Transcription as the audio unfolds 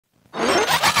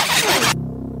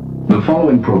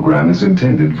following program is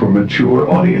intended for mature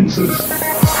audiences.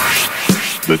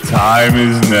 The time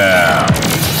is now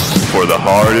for the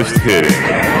hardest hitting,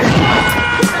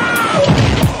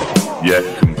 yet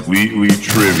completely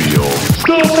trivial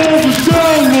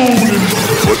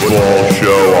football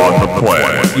show on the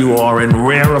planet. You are in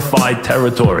rarefied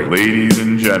territory. Ladies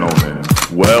and gentlemen,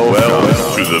 welcome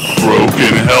to the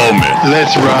Broken Helmet.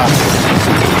 Let's rock.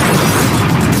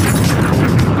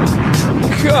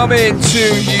 Coming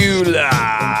to you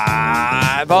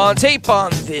live on tape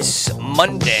on this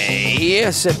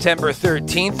Monday, September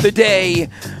 13th, the day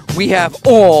we have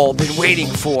all been waiting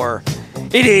for.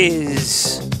 It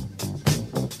is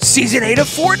Season 8 of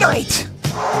Fortnite.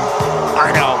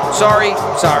 I know. Sorry.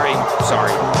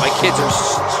 My kids are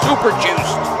super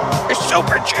juiced.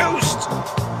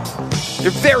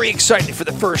 They're very excited for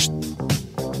the first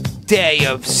day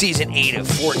of Season 8 of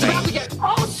Fortnite. To get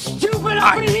all stupid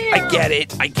up in here. I get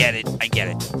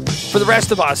it. For the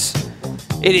rest of us,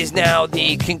 it is now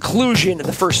the conclusion of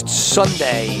the first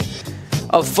Sunday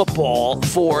of football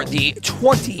for the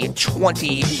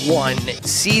 2021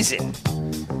 season.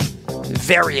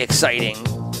 Very exciting.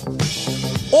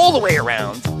 All the way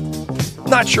around.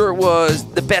 Not sure it was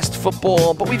the best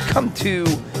football, but we've come to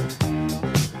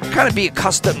kind of be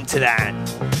accustomed to that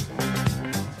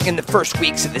in the first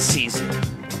weeks of the season.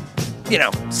 You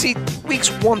know, see, weeks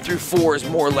 1 through 4 is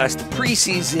more or less the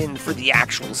preseason for the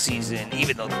actual season,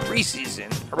 even though the preseason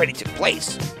already took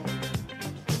place.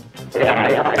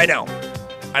 I know.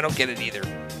 I don't get it either.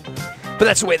 But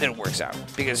that's the way that it works out,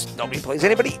 because nobody plays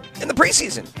anybody in the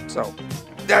preseason. So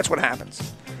that's what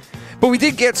happens. But we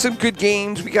did get some good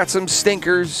games. We got some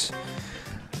stinkers.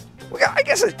 We got, I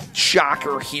guess, a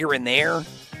shocker here and there.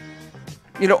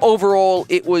 You know, overall,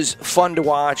 it was fun to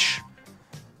watch.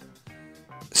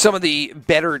 Some of the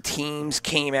better teams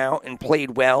came out and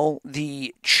played well.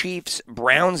 The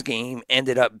Chiefs-Browns game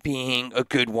ended up being a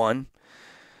good one.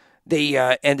 They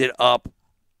ended up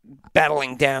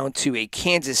battling down to a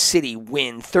Kansas City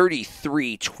win,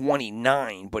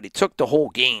 33-29, but it took the whole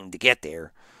game to get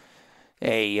there.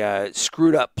 A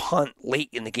screwed-up punt late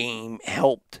in the game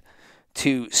helped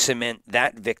to cement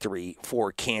that victory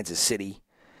for Kansas City.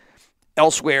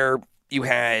 Elsewhere, you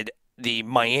had the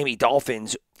Miami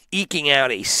Dolphins eking out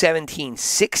a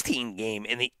 17-16 game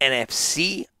in the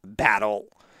NFC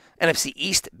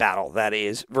East battle, that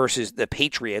is, versus the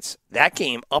Patriots. That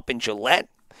game up in Gillette,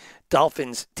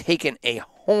 Dolphins taking a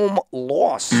home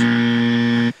loss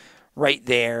right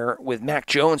there with Mac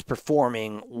Jones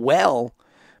performing well,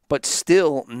 but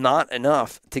still not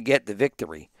enough to get the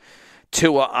victory.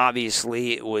 Tua,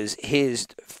 obviously, it was his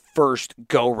first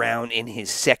go-round in his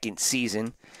second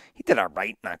season. He did all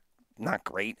right, not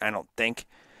great, I don't think.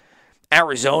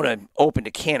 Arizona opened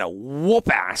a can of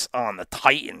whoop-ass on the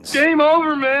Titans. Game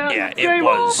over, man. Yeah, Game it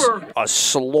was over. a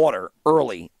slaughter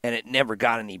early, and it never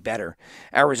got any better.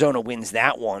 Arizona wins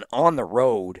that one on the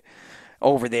road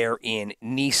over there in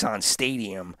Nissan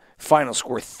Stadium. Final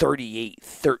score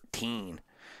 38-13.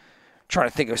 Trying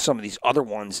to think of some of these other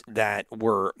ones that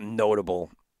were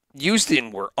notable.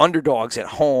 Houston were underdogs at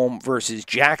home versus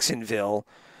Jacksonville,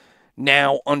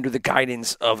 now under the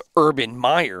guidance of Urban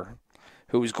Meyer,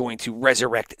 who is going to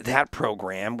resurrect that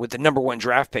program with the number 1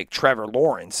 draft pick, Trevor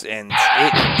Lawrence, and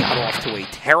it got off to a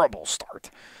terrible start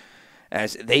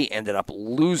as they ended up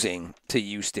losing to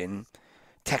Houston.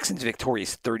 Texans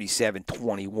victorious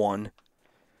 37-21.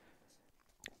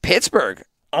 Pittsburgh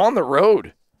on the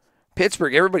road.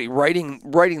 Pittsburgh, everybody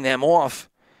writing them off.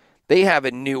 They have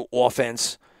a new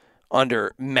offense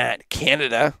under Matt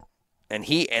Canada, and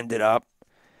he ended up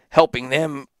helping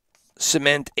them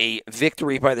cement a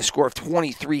victory by the score of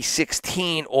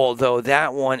 23-16, although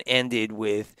that one ended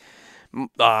with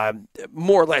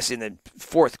more or less in the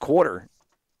fourth quarter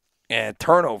a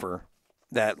turnover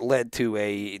that led to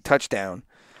a touchdown.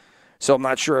 So I'm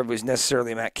not sure if it was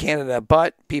necessarily Matt Canada,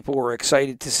 but people were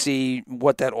excited to see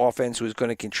what that offense was going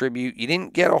to contribute. You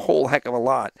didn't get a whole heck of a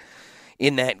lot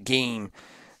in that game.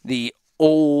 The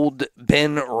old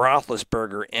Ben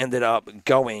Roethlisberger ended up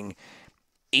going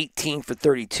 18 for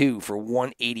 32 for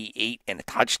 188 and a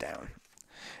touchdown.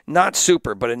 Not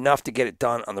super, but enough to get it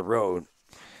done on the road.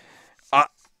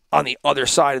 On the other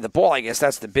side of the ball, I guess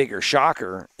that's the bigger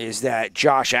shocker, is that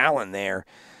Josh Allen there,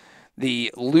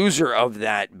 the loser of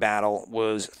that battle,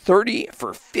 was 30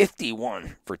 for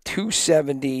 51 for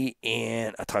 270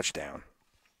 and a touchdown.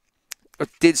 It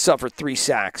did suffer 3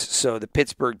 sacks, so the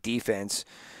Pittsburgh defense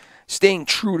staying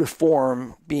true to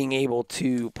form, being able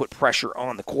to put pressure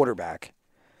on the quarterback.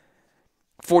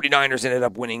 49ers ended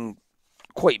up winning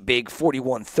quite big,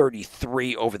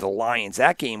 41-33 over the Lions.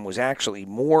 That game was actually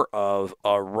more of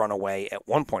a runaway at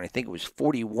one point. I think it was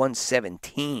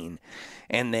 41-17.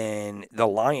 And then the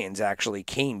Lions actually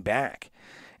came back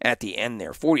at the end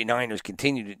there. 49ers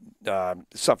continued to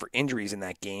suffer injuries in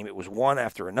that game. It was one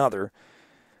after another.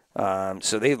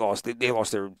 So they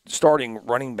lost their starting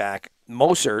running back,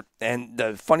 Mostert. And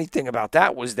the funny thing about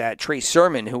that was that Trey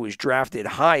Sermon, who was drafted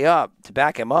high up to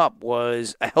back him up,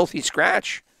 was a healthy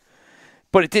scratch.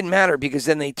 But it didn't matter because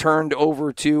then they turned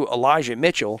over to Elijah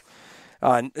Mitchell,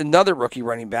 another rookie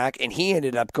running back, and he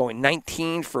ended up going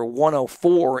 19 for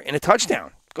 104 and a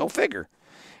touchdown. Go figure.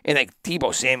 And like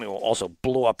Deebo Samuel also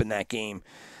blew up in that game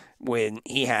when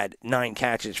he had 9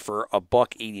 catches for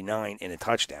 $189 and a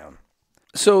touchdown.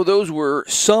 So those were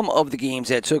some of the games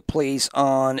that took place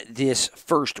on this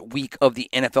first week of the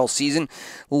NFL season.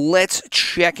 Let's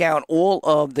check out all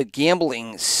of the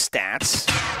gambling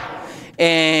stats.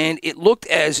 And it looked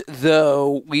as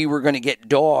though we were going to get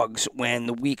dogs when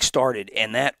the week started,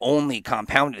 and that only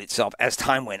compounded itself as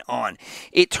time went on.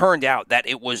 It turned out that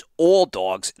it was all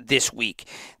dogs this week.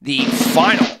 The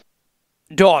final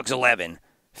dogs 11,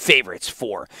 favorites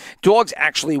 4. Dogs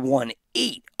actually won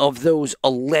 8 of those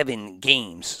 11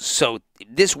 games. So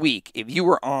this week, if you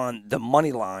were on the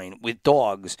money line with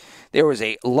dogs, there was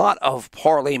a lot of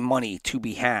parlay money to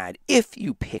be had if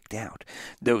you picked out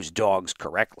those dogs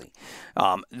correctly.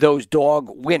 Those dog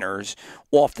winners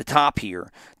off the top here,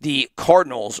 the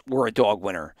Cardinals were a dog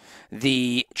winner.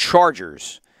 The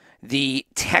Chargers, the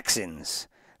Texans,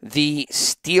 the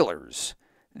Steelers,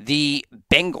 the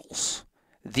Bengals,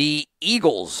 the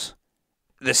Eagles,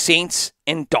 the Saints,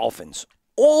 and Dolphins.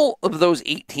 All of those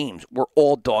 8 teams were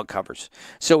all dog covers.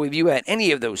 So if you had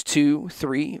any of those 2,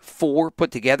 3, 4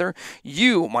 put together,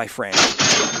 you, my friend,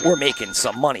 were making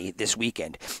some money this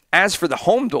weekend. As for the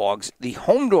home dogs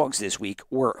this week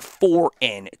were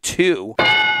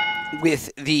 4-2,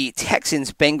 with the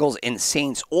Texans, Bengals, and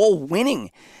Saints all winning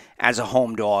as a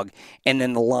home dog, and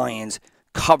then the Lions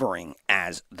covering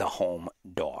as the home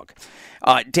dog.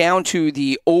 Down to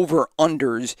the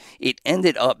over-unders, it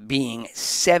ended up being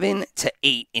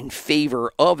 7-8 in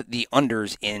favor of the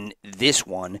unders in this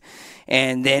one.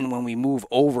 And then when we move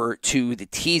over to the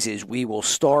teases, we will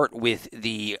start with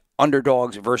the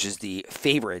underdogs versus the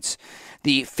favorites.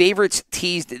 The favorites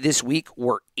teased this week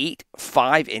were 8,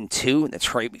 5, and 2.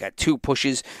 That's right, we got 2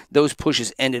 pushes. Those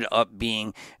pushes ended up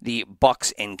being the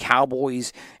Bucks and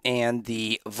Cowboys, and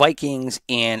the Vikings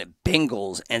and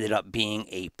Bengals ended up being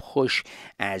a push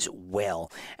as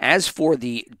well. As for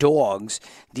the dogs,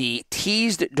 the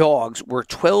teased dogs were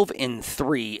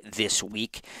 12-3 this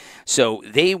week. So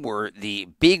they were the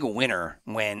big winner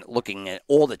when looking at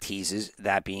all the teases,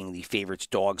 that being the favorites,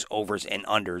 dogs, overs, and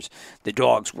unders. The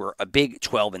dogs were a big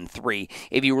 12-3.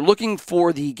 If you were looking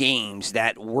for the games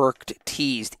that worked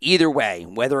teased either way,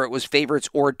 whether it was favorites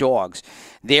or dogs,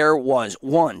 there was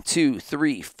 1, 2,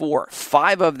 3, 4,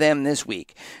 5 of them this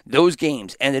week. Those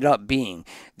games ended up being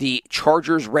the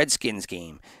Chargers-Redskins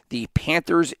game, the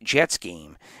Panthers-Jets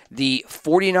game, the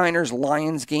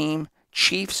 49ers-Lions game,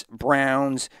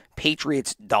 Chiefs-Browns,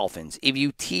 Patriots-Dolphins. If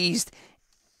you teased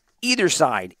either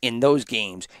side in those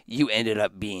games, you ended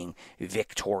up being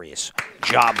victorious.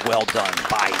 Job well done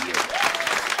by you.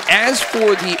 As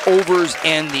for the overs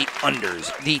and the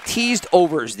unders, the teased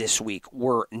overs this week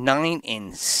were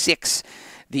 9-6.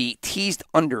 The teased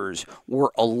unders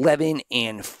were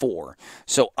 11-4.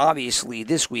 So obviously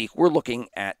this week we're looking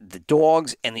at the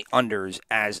dogs and the unders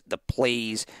as the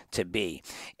plays to be.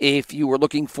 If you were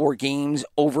looking for games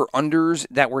over unders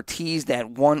that were teased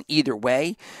at one either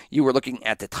way, you were looking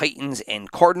at the Titans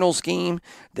and Cardinals game,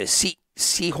 the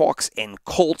Seahawks and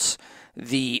Colts,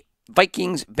 the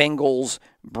Vikings, Bengals,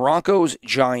 Broncos,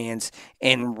 Giants,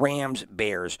 and Rams,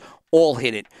 Bears. All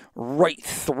hit it right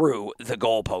through the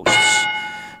goalposts.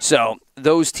 So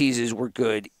those teases were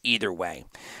good either way.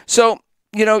 So,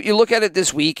 you know, you look at it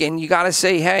this week and you got to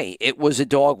say, hey, it was a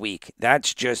dog week.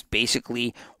 That's just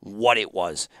basically what it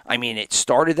was. I mean, it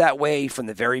started that way from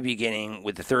the very beginning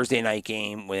with the Thursday night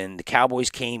game when the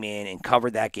Cowboys came in and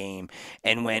covered that game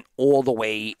and went all the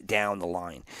way down the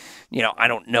line. You know, I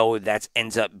don't know if that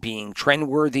ends up being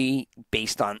trendworthy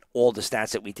based on all the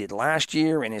stats that we did last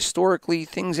year. And historically,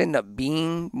 things end up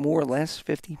being more or less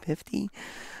 50-50.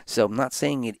 So I'm not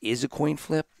saying it is a coin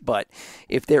flip, but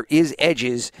if there is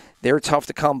edges, they're tough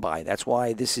to come by. That's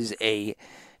why this is a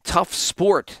tough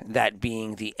sport, that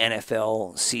being the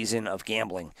NFL season of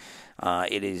gambling.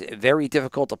 It is very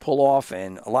difficult to pull off,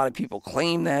 and a lot of people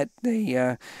claim that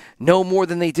they know more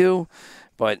than they do.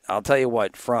 But I'll tell you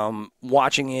what, from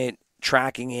watching it,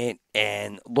 tracking it,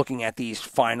 and looking at these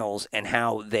finals and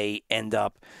how they end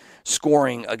up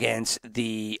scoring against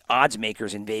the odds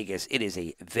makers in Vegas, it is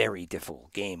a very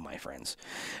difficult game, my friends.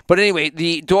 But anyway,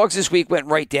 the dogs this week went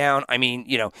right down. I mean,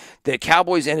 the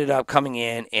Cowboys ended up coming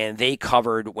in and they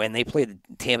covered when they played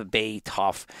Tampa Bay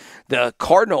tough. The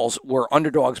Cardinals were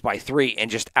underdogs by 3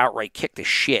 and just outright kicked the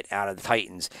shit out of the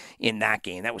Titans in that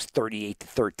game. That was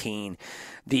 38-13.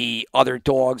 The other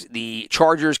dogs, the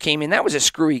Chargers came in. That was a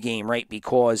screwy game, right?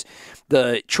 Because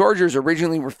the Chargers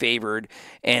originally were favored,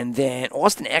 and then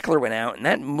Austin Eckler went out, and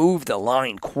that moved the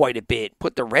line quite a bit,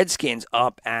 put the Redskins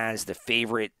up as the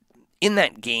favorite in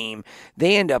that game.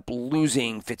 They end up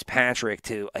losing Fitzpatrick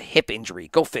to a hip injury.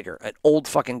 Go figure. An old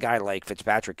fucking guy like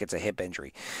Fitzpatrick gets a hip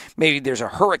injury. Maybe there's a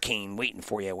hurricane waiting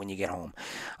for you when you get home.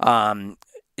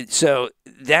 So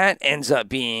that ends up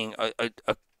being a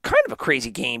kind of a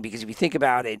crazy game, because if you think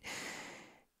about it,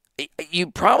 you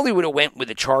probably would have went with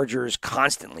the Chargers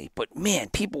constantly. But, man,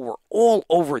 people were all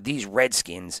over these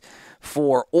Redskins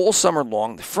for all summer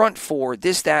long. The front four,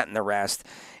 this, that, and the rest.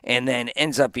 And then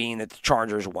ends up being that the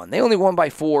Chargers won. They only won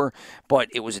by 4, but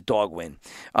it was a dog win.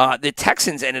 The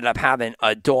Texans ended up having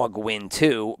a dog win,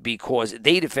 too, because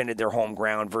they defended their home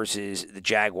ground versus the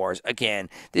Jaguars. Again,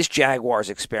 this Jaguars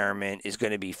experiment is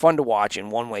going to be fun to watch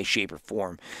in one way, shape, or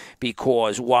form,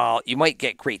 because while you might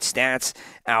get great stats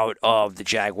out of the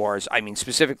Jaguars, I mean,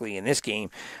 specifically in this game,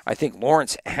 I think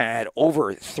Lawrence had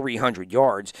over 300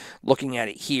 yards. Looking at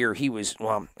it here, he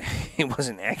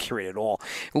wasn't accurate at all.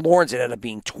 Lawrence ended up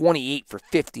being 28 for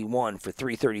 51 for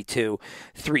 332,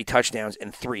 3 touchdowns,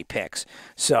 and 3 picks.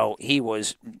 So he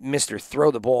was Mr.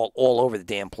 Throw the ball all over the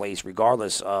damn place,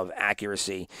 regardless of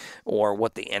accuracy or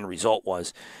what the end result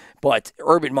was. But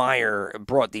Urban Meyer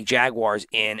brought the Jaguars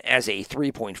in as a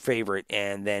 3-point favorite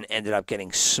and then ended up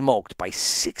getting smoked by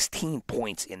 16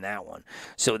 points in that one.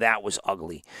 So that was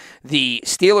ugly. The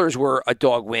Steelers were a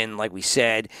dog win, like we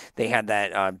said. They had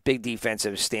that big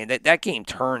defensive stand. That game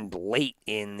turned late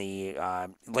in the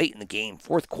game.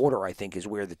 Fourth quarter, I think, is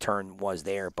where the turn was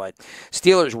there. But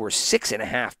Steelers were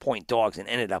 6.5-point dogs and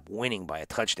ended up winning by a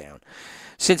touchdown.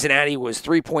 Cincinnati was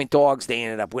 3-point dogs. They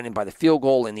ended up winning by the field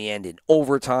goal in the end in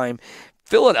overtime.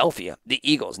 Philadelphia, the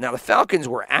Eagles. Now, the Falcons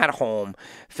were at home.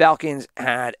 Falcons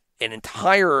had an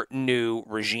entire new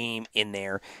regime in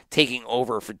there, taking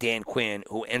over for Dan Quinn,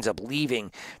 who ends up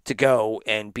leaving to go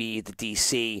and be the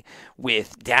DC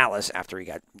with Dallas after he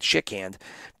got shit-canned.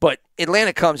 But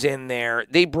Atlanta comes in there.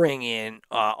 They bring in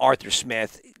Arthur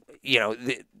Smith,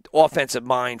 the offensive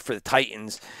mind for the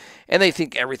Titans, and they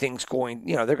think everything's going,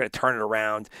 they're going to turn it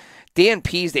around. Dan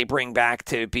Pease they bring back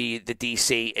to be the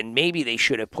DC, and maybe they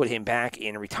should have put him back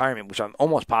in retirement, which I'm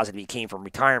almost positive he came from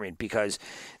retirement, because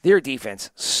their defense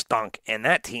stunk, and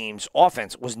that team's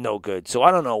offense was no good. So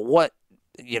I don't know what,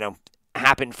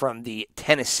 happened from the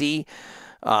Tennessee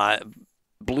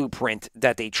blueprint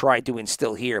that they tried to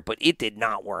instill here, but it did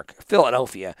not work.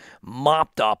 Philadelphia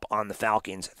mopped up on the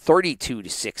Falcons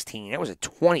 32-16. That was a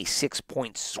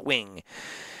 26-point swing.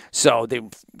 So they're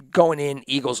going in,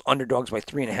 Eagles underdogs by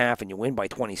 3.5, and you win by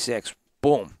 26.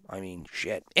 Boom. I mean,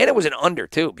 shit. And it was an under,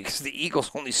 too, because the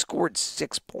Eagles only scored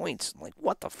 6 points. I'm like,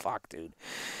 what the fuck, dude?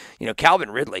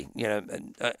 Calvin Ridley,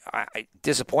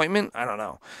 disappointment? I don't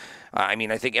know. I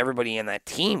mean, I think everybody in that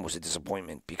team was a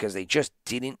disappointment because they just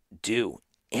didn't do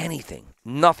anything.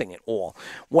 Nothing at all.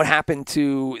 What happened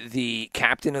to the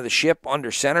captain of the ship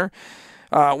under center?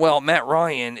 Well, Matt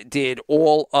Ryan did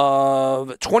all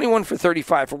of 21 for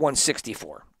 35 for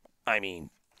 164. I mean,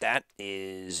 that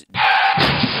is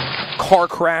car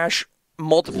crash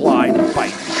multiplied by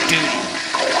duty.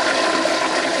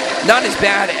 Not as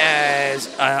bad as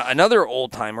another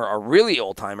old-timer, a really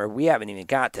old-timer. We haven't even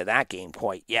got to that game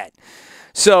quite yet.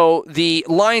 So the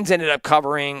Lions ended up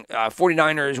covering.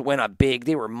 49ers went up big.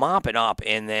 They were mopping up,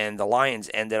 and then the Lions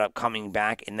ended up coming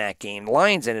back in that game. The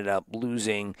Lions ended up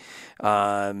losing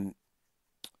the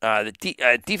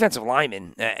defensive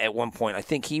lineman at one point. I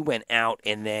think he went out,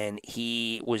 and then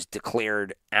he was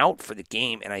declared out for the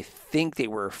game, and I think they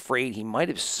were afraid he might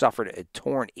have suffered a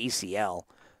torn ACL.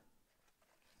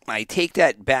 I take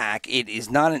that back. It is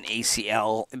not an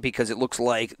ACL because it looks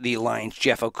like the Lions'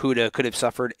 Jeff Okudah could have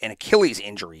suffered an Achilles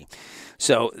injury.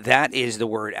 So that is the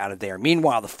word out of there.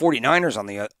 Meanwhile, the 49ers on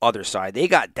the other side, they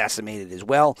got decimated as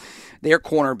well. Their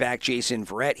cornerback, Jason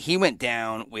Verrett, he went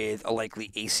down with a likely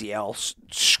ACL.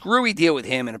 Screwy deal with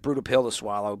him and a brutal pill to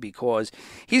swallow because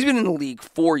he's been in the league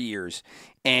 4 years.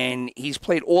 And he's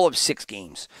played all of 6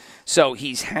 games. So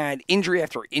he's had injury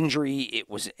after injury. It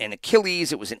was an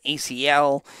Achilles. It was an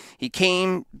ACL. He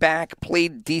came back,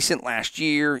 played decent last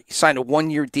year. He signed a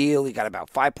 1-year deal. He got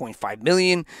about $5.5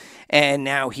 million. And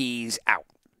now he's out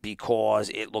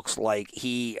because it looks like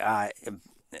he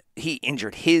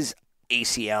injured his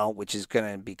ACL, which is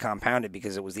going to be compounded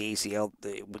because it was the ACL.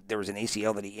 There was an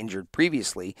ACL that he injured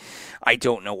previously. I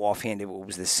don't know offhand if it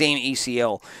was the same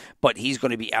ACL, but he's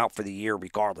going to be out for the year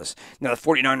regardless. Now, the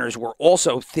 49ers were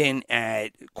also thin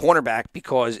at cornerback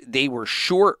because they were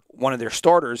short one of their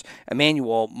starters.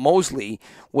 Emmanuel Mosley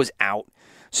was out.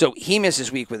 So he missed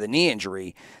this week with a knee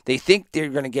injury. They think they're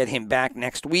going to get him back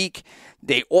next week.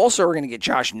 They also are going to get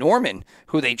Josh Norman,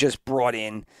 who they just brought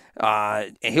in.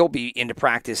 And he'll be into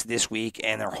practice this week,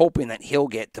 and they're hoping that he'll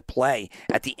get to play.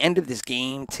 At the end of this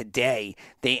game today,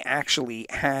 they actually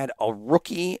had a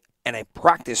rookie and a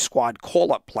practice squad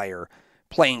call-up player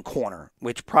playing corner,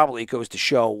 which probably goes to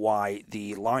show why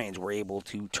the Lions were able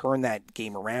to turn that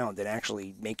game around and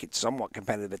actually make it somewhat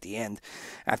competitive at the end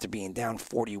after being down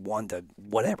 41 to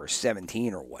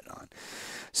 17 or whatnot.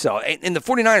 So, and the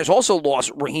 49ers also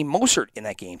lost Raheem Mostert in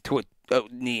that game to a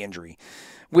knee injury,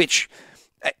 which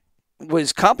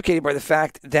was complicated by the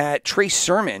fact that Trace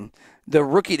Sermon, the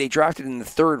rookie they drafted in the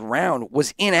 3rd round,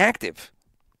 was inactive,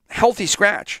 healthy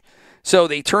scratch. So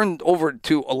they turned over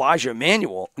to Elijah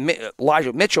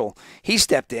Mitchell. He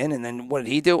stepped in, and then what did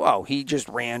he do? Oh, he just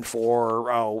ran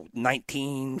for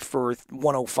 19 for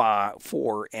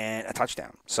 105 and a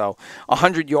touchdown. So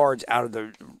 100 yards out of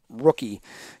the rookie,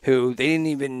 who they didn't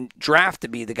even draft to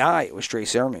be the guy. It was Trey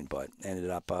Sermon, but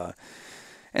ended up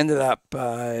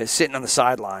sitting on the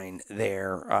sideline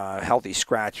there. Healthy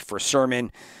scratch for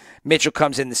Sermon. Mitchell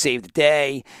comes in to save the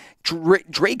day.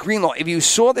 Dre Greenlaw, if you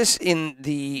saw this during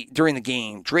the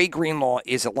game, Dre Greenlaw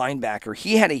is a linebacker.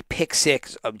 He had a pick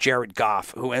six of Jared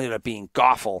Goff, who ended up being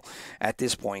Goffle at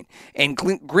this point. And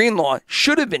Greenlaw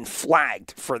should have been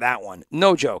flagged for that one.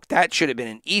 No joke. That should have been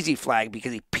an easy flag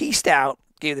because he pieced out,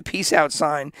 gave the peace out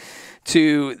sign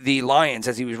to the Lions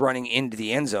as he was running into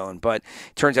the end zone. But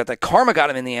it turns out that karma got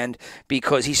him in the end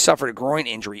because he suffered a groin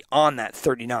injury on that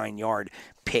 39-yard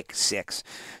pick six.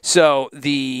 So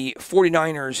the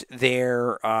 49ers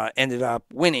there ended up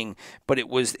winning, but it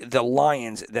was the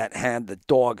Lions that had the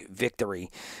dog victory.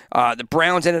 The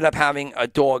Browns ended up having a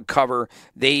dog cover.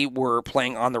 They were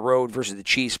playing on the road versus the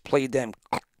Chiefs, played them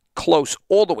close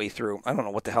all the way through. I don't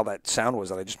know what the hell that sound was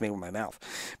that I just made with my mouth.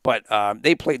 But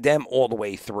they played them all the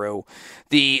way through.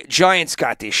 The Giants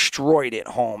got destroyed at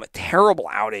home. A terrible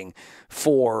outing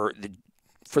for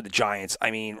the Giants.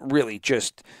 I mean, really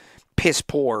just piss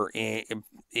poor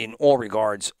in all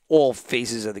regards, all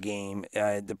phases of the game.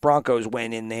 The Broncos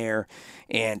went in there,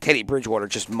 and Teddy Bridgewater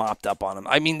just mopped up on them.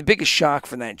 I mean, the biggest shock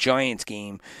from that Giants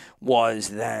game was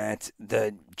that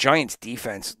the Giants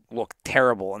defense looked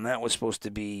terrible, and that was supposed to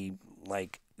be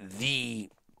like the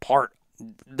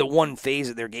one phase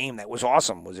of their game that was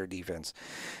awesome was their defense.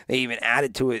 They even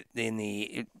added to it in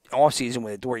the offseason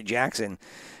with Dory Jackson,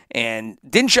 and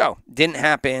didn't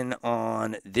happen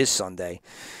on this Sunday.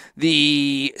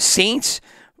 The Saints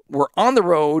were on the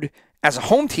road as a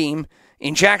home team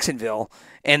in Jacksonville,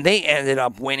 and they ended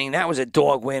up winning. That was a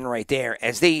dog win right there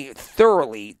as they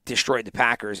thoroughly destroyed the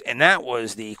Packers, and that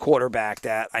was the quarterback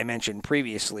that I mentioned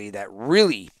previously that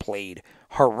really played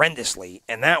horrendously,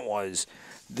 and that was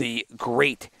the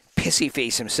great pissy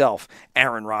face himself,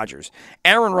 Aaron Rodgers.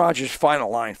 Aaron Rodgers' final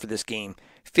line for this game,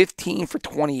 15 for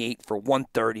 28 for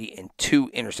 130 and 2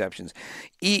 interceptions.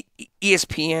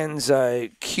 ESPN's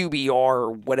QBR,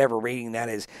 or whatever rating that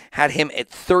is, had him at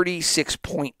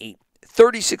 36.8.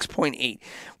 36.8,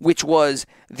 which was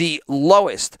the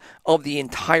lowest of the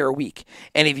entire week.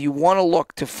 And if you want to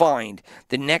look to find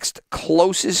the next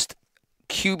closest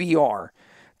QBR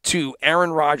to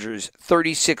Aaron Rodgers,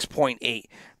 36.8,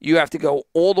 you have to go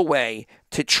all the way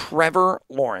to Trevor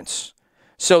Lawrence.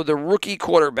 So the rookie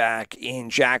quarterback in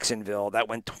Jacksonville that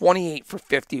went 28 for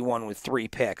 51 with 3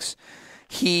 picks,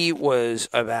 he was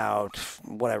about,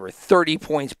 30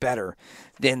 points better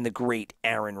than the great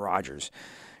Aaron Rodgers.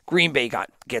 Green Bay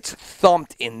gets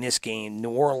thumped in this game.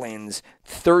 New Orleans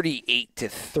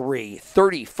 38-3,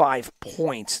 35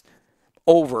 points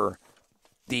over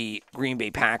the Green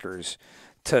Bay Packers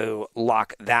to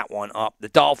lock that one up. The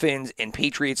Dolphins and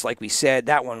Patriots, like we said,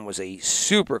 that one was a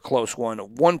super close one. A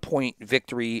 1-point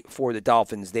victory for the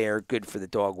Dolphins there. Good for the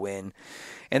dog win.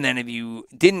 And then if you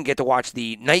didn't get to watch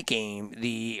the night game,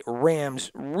 the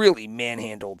Rams really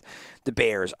manhandled the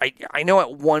Bears. I know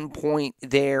at one point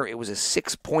there it was a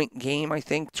 6-point game, I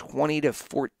think,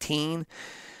 20-14.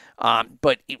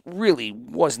 But it really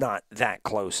was not that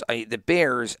close. The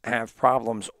Bears have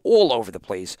problems all over the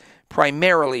place,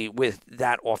 primarily with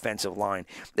that offensive line.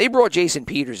 They brought Jason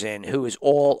Peters in, who is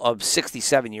all of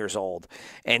 67 years old,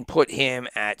 and put him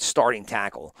at starting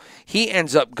tackle. He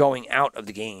ends up going out of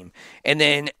the game. And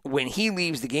then when he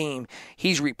leaves the game,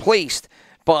 he's replaced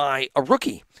by a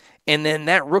rookie. And then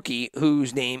that rookie,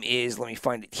 whose name is, let me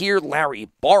find it here, Larry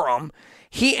Barham,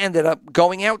 he ended up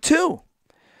going out too.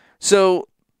 So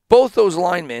both those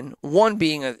linemen, one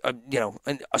being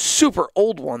a super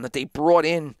old one that they brought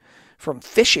in from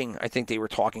fishing, I think they were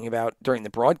talking about during the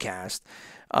broadcast,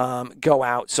 go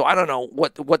out. So I don't know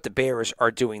what the Bears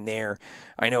are doing there.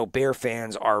 I know Bear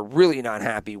fans are really not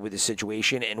happy with the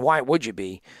situation, and why would you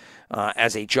be?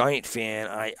 As a Giant fan,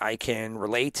 I can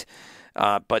relate.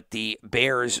 But the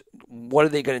Bears, what are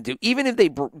they going to do? Even if they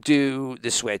do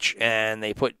the switch and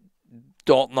they put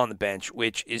Dalton on the bench,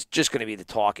 which is just going to be the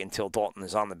talk until Dalton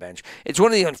is on the bench. It's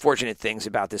one of the unfortunate things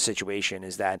about this situation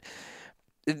is that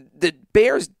the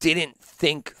Bears didn't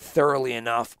think thoroughly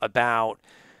enough about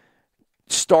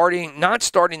not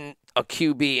starting a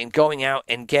QB and going out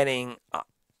and getting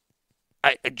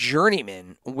a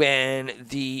journeyman when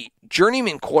the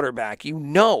journeyman quarterback,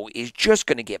 is just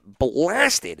going to get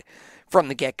blasted from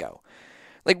the get-go.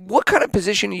 Like, what kind of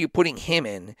position are you putting him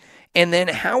in? And then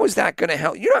how is that going to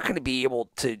help? You're not going to be able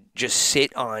to just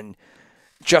sit on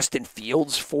Justin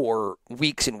Fields for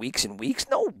weeks and weeks and weeks.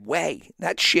 No way.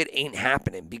 That shit ain't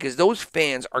happening because those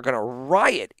fans are going to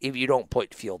riot if you don't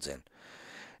put Fields in.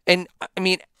 And, I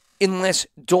mean, unless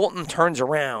Dalton turns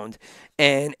around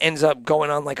and ends up going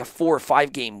on like a 4 or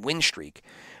 5 game win streak,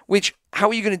 which, how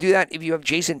are you going to do that if you have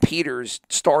Jason Peters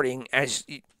starting as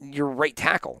your right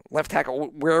tackle, left tackle,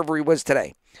 wherever he was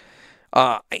today?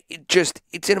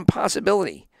 It's an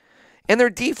impossibility. And their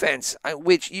defense,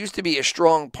 which used to be a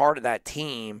strong part of that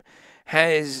team,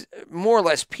 has more or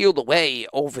less peeled away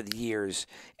over the years.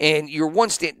 And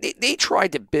they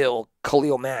tried to build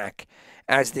Khalil Mack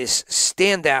as this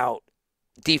standout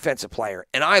defensive player.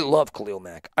 And I love Khalil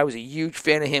Mack. I was a huge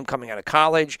fan of him coming out of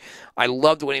college. I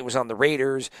loved when he was on the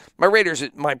Raiders.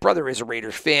 My brother is a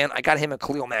Raiders fan. I got him a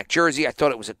Khalil Mack jersey. I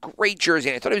thought it was a great jersey,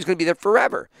 and I thought he was going to be there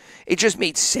forever. It just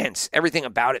made sense. Everything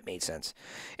about it made sense.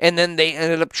 And then they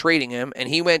ended up trading him, and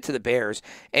he went to the Bears.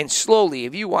 And slowly,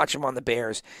 if you watch him on the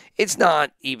Bears, it's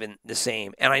not even the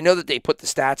same. And I know that they put the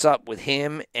stats up with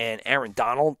him and Aaron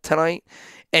Donald tonight.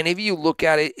 And if you look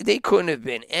at it, they couldn't have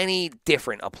been any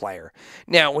different a player.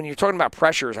 Now, when you're talking about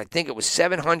pressures, I think it was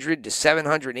 700 to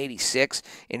 786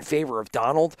 in favor of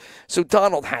Donald. So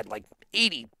Donald had like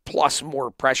 80 plus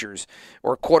more pressures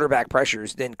or quarterback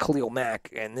pressures than Khalil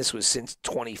Mack, and this was since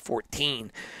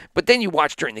 2014. But then you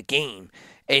watch during the game,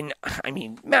 and I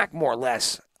mean, Mack more or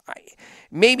less,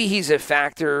 maybe he's a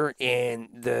factor in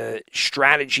the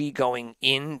strategy going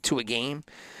into a game,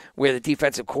 where the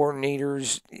defensive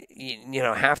coordinators,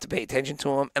 have to pay attention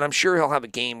to him. And I'm sure he'll have a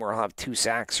game where he'll have 2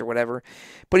 sacks or whatever.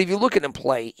 But if you look at him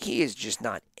play, he is just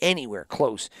not anywhere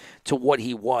close to what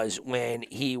he was when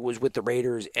he was with the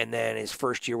Raiders and then his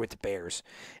first year with the Bears.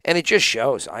 And it just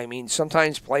shows. I mean,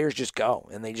 sometimes players just go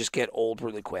and they just get old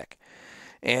really quick.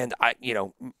 And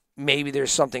maybe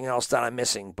there's something else that I'm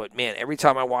missing. But, man, every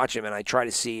time I watch him and I try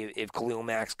to see if Khalil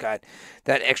Mack's got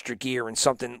that extra gear and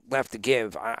something left to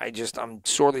give, I'm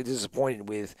sorely disappointed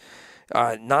with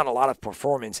not a lot of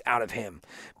performance out of him.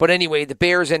 But anyway, the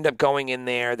Bears end up going in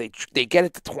there. They get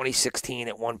it to 2016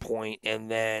 at one point,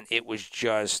 and then it was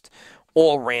just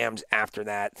all Rams after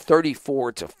that,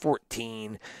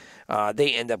 34-14.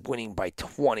 They end up winning by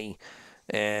 20,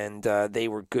 and they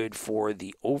were good for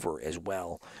the over as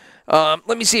well.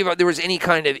 Let me see if there was any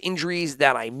kind of injuries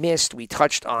that I missed. We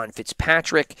touched on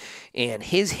Fitzpatrick and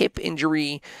his hip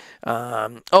injury.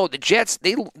 The Jets,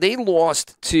 they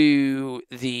lost to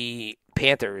the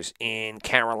Panthers in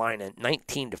Carolina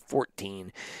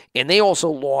 19-14, and they also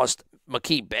lost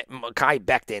Mekhi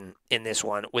Becton in this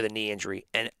one with a knee injury.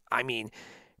 And, I mean,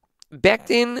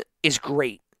 Becton is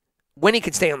great when he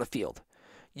can stay on the field.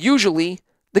 Usually,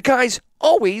 the guy's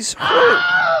always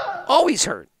hurt. Always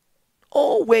hurt.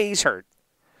 Always hurt.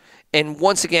 And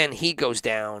once again, he goes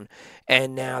down,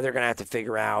 and now they're going to have to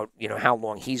figure out, how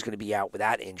long he's going to be out with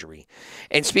that injury.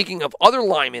 And speaking of other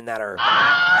linemen that are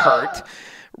hurt,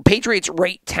 Patriots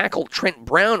right tackle Trent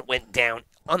Brown went down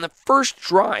on the first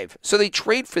drive. So they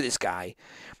trade for this guy.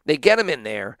 They get him in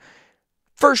there.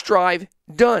 First drive,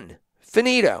 done.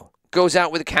 Finito. Goes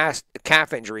out with a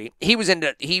calf injury. He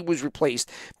was replaced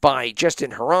by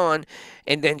Justin Herron,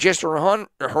 and then Justin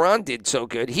Herron did so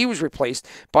good, he was replaced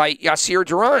by Yasir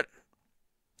Durant.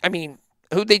 I mean,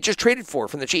 who they just traded for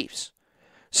from the Chiefs.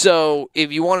 So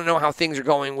if you want to know how things are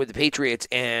going with the Patriots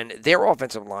and their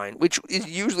offensive line, which is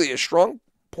usually a strong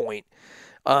point,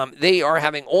 they are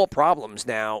having all problems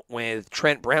now with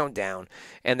Trent Brown down,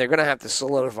 and they're going to have to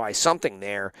solidify something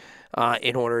there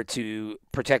in order to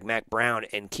protect Mac Brown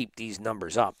and keep these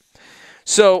numbers up.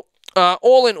 So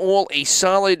All in all, a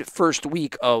solid first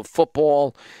week of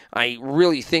football. I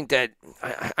really think that,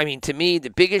 I mean, to me, the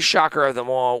biggest shocker of them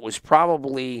all was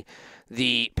probably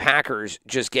the Packers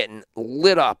just getting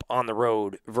lit up on the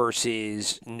road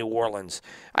versus New Orleans.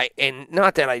 And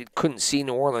not that I couldn't see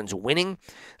New Orleans winning.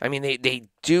 I mean, they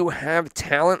do have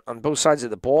talent on both sides of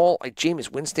the ball. Like Jameis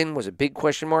Winston was a big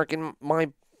question mark in my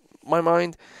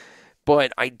mind.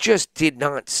 But I just did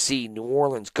not see New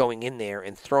Orleans going in there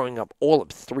and throwing up all of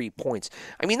 3 points.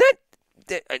 I mean,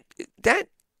 that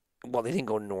well, they didn't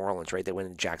go to New Orleans, right? They went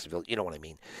to Jacksonville. You know what I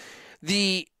mean?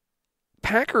 The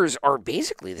Packers are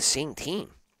basically the same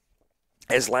team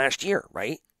as last year,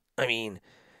 right? I mean,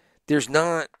 there's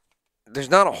not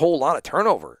a whole lot of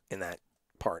turnover in that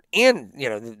part. And, you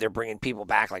know, they're bringing people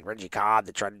back like Reggie Cobb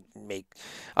to try to make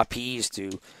appease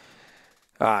to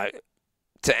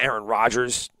Aaron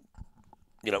Rodgers'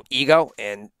 ego,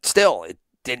 and still it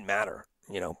didn't matter.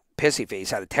 Pissy Face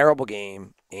had a terrible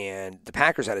game, and the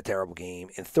Packers had a terrible game,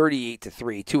 and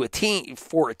 38-3 to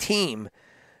a team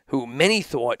who many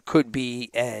thought could be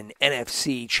an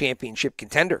NFC championship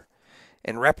contender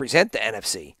and represent the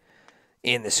NFC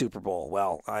in the Super Bowl.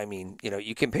 Well, I mean,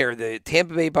 you compare the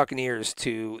Tampa Bay Buccaneers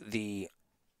to the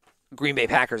Green Bay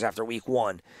Packers after week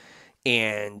 1,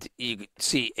 and you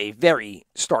see a very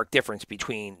stark difference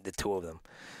between the two of them.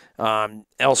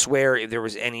 Elsewhere, if there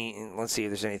was let's see if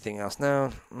there's anything else.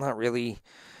 No, not really.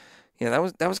 That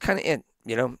was kind of it.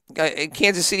 In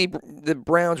Kansas City, the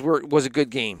Browns was a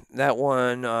good game. That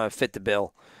one fit the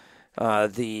bill.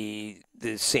 The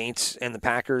Saints and the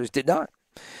Packers did not.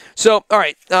 So, all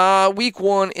right, week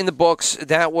 1 in the books.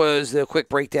 That was the quick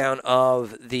breakdown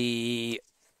of the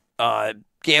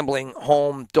gambling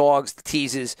home dogs, the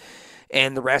teases,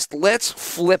 and the rest. Let's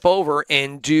flip over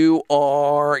and do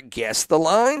our Guess the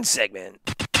Line segment.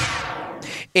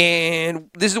 And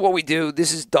this is what we do.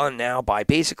 This is done now by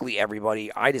basically everybody.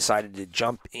 I decided to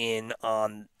jump in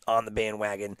on the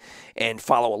bandwagon and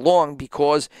follow along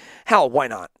because, hell, why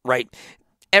not, right?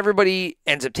 Everybody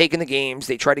ends up taking the games.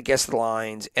 They try to guess the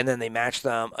lines, and then they match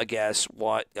them against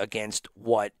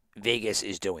what Vegas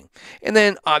is doing. And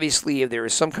then, obviously, if there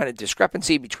is some kind of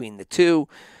discrepancy between the two,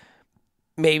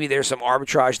 maybe there's some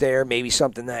arbitrage there, maybe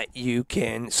something that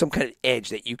some kind of edge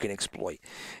that you can exploit.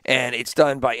 And it's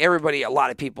done by everybody. A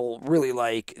lot of people really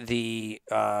like the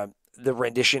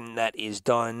rendition that is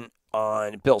done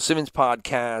on Bill Simmons'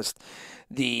 podcast.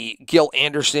 The Gil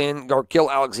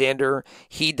Alexander,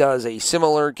 he does a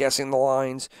similar Guessing the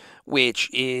Lines, which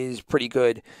is pretty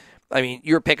good. I mean,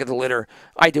 your pick of the litter.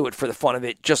 I do it for the fun of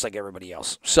it, just like everybody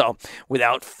else. So,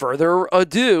 without further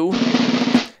ado,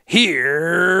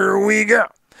 here we go.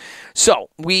 So,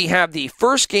 we have the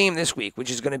first game this week, which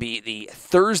is going to be the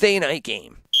Thursday night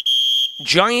game.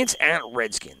 Giants at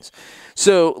Redskins.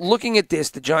 So, looking at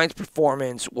this, the Giants'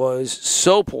 performance was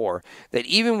so poor that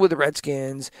even with the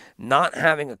Redskins not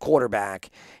having a quarterback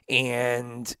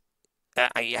and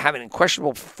having a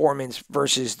questionable performance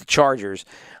versus the Chargers,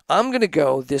 I'm going to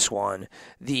go this one.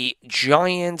 The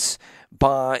Giants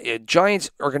are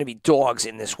going to be dogs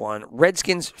in this one.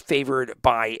 Redskins favored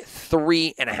by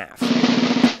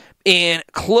 3.5. And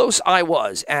close I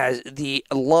was as the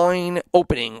line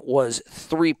opening was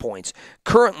 3 points.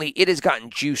 Currently, it has gotten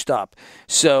juiced up.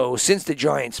 So since the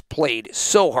Giants played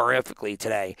so horrifically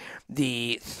today,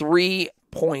 the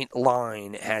 3-point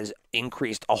line has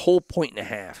increased a whole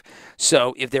 1.5.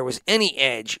 So if there was any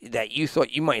edge that you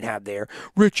thought you might have there,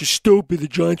 Rich is stupid, the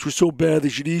Giants were so bad they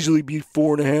should easily be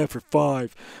 4.5 or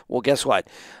 5. Well, guess what?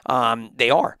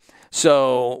 They are.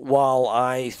 So while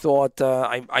I thought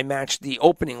I matched the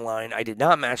opening line, I did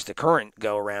not match the current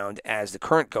go-around, as the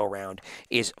current go-around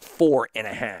is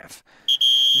 4.5.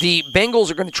 The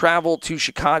Bengals are going to travel to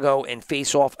Chicago and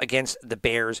face off against the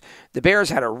Bears. The Bears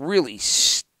had a really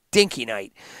stinky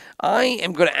night. I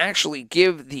am going to actually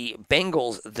give the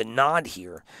Bengals the nod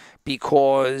here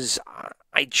because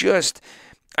I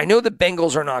know the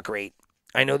Bengals are not great.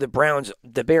 I know the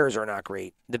Bears are not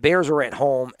great. The Bears are at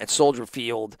home at Soldier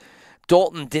Field.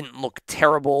 Dalton didn't look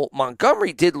terrible.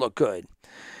 Montgomery did look good.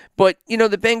 But, the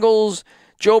Bengals,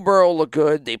 Joe Burrow looked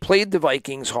good. They played the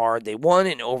Vikings hard. They won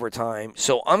in overtime.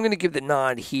 So I'm going to give the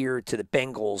nod here to the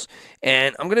Bengals.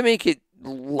 And I'm going to make it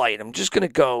light. I'm just going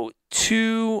to go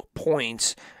 2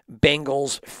 points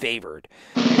Bengals favored.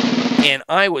 And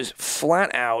I was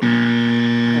flat out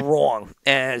wrong,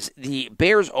 as the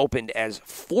Bears opened as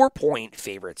 4-point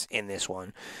favorites in this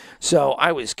one. So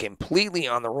I was completely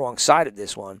on the wrong side of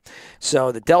this one.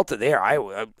 So the delta there, I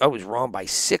was wrong by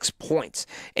 6 points.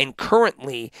 And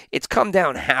currently, it's come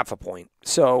down half a point.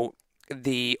 So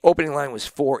the opening line was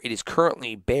 4. It is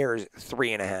currently Bears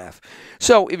 3.5.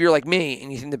 So if you're like me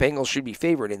and you think the Bengals should be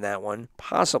favored in that one,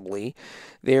 possibly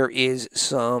there is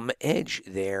some edge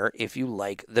there if you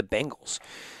like the Bengals.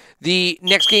 The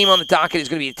next game on the docket is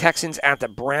going to be the Texans at the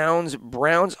Browns.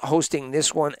 Browns hosting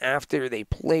this one after they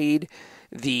played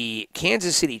the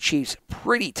Kansas City Chiefs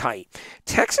pretty tight.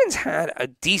 Texans had a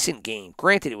decent game.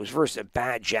 Granted, it was versus a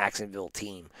bad Jacksonville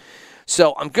team.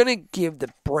 So I'm going to give the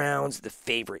Browns the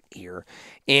favorite here.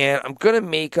 And I'm going to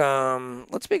make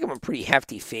let's make them a pretty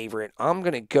hefty favorite. I'm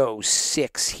going to go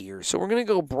 6 here. So we're going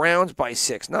to go Browns by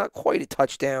 6. Not quite a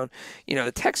touchdown. You know,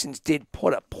 the Texans did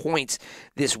put up points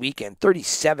this weekend,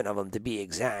 37 of them to be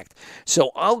exact.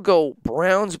 So I'll go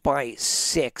Browns by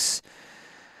 6.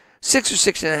 6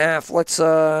 or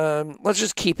 6.5. Let's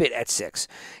just keep it at 6.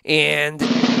 And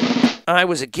I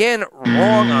was again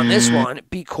wrong on this one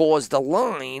because the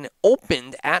line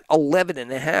opened at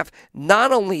 11.5.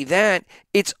 Not only that,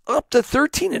 it's up to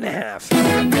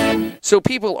 13.5. So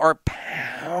people are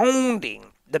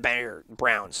pounding the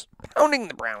Browns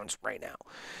right now.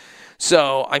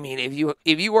 So, I mean,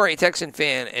 if you are a Texan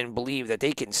fan and believe that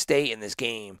they can stay in this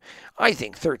game, I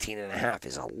think 13.5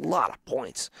 is a lot of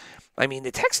points. I mean,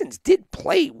 the Texans did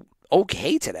play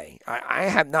okay today. I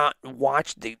have not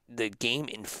watched the game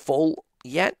in full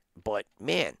yet, but,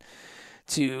 man,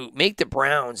 to make the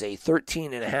Browns a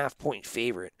 13.5 point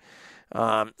favorite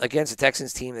against a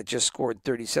Texans team that just scored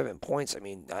 37 points, I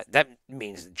mean, that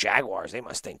means the Jaguars, they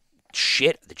must think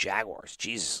shit of the Jaguars.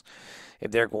 Jesus,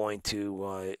 if they're going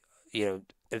to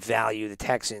value the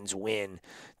Texans win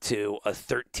to a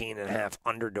 13.5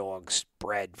 underdog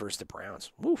spread versus the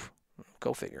Browns. Woof.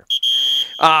 Go figure.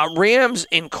 Rams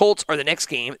and Colts are the next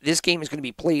game. This game is going to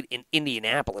be played in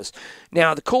Indianapolis.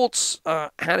 Now, the Colts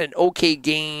had an okay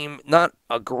game, not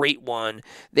a great one.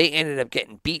 They ended up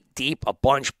getting beat deep a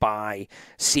bunch by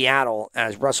Seattle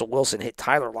as Russell Wilson hit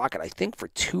Tyler Lockett, I think, for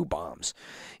 2 bombs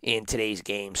in today's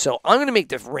game. So I'm going to make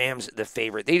the Rams the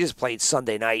favorite. They just played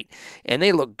Sunday night, and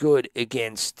they look good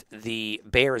against the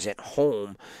Bears at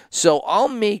home. So I'll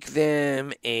make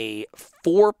them a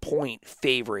 4-point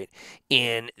favorite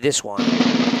in this one.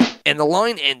 And the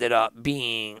line ended up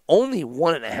being only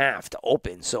 1.5 to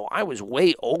open. So I was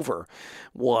way over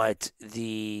what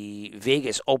the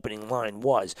Vegas opening line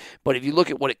was. But if you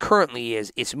look at what it currently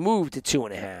is, it's moved to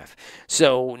 2.5.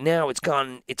 So now it's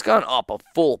gone up a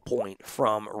full point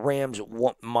from Rams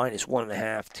minus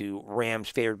 1.5 to Rams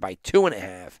favored by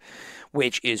 2.5,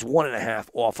 which is 1.5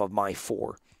 off of my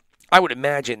 4. I would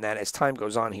imagine that as time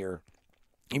goes on here,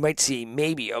 you might see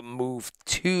maybe a move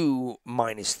to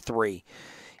minus 3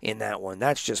 in that one.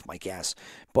 That's just my guess.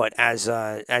 But as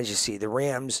you see, the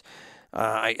Rams,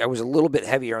 I was a little bit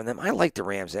heavier on them. I like the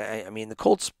Rams. I mean, the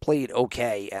Colts played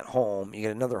okay at home. You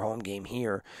get another home game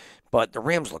here. But the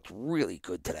Rams looked really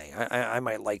good today. I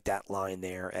might like that line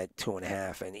there at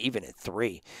 2.5 and even at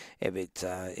 3 if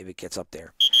it gets up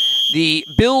there. The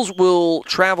Bills will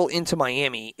travel into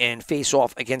Miami and face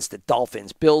off against the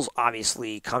Dolphins. Bills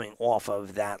obviously coming off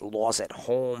of that loss at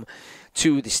home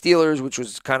to the Steelers, which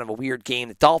was kind of a weird game.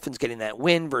 The Dolphins getting that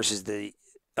win versus the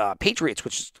Patriots,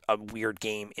 which is a weird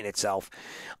game in itself.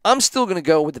 I'm still going to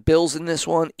go with the Bills in this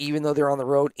one, even though they're on the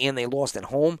road and they lost at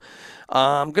home.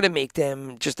 I'm going to make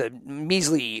them just a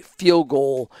measly field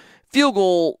goal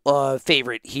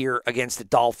favorite here against the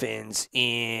Dolphins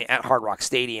at Hard Rock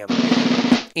Stadium.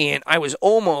 And I was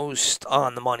almost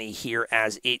on the money here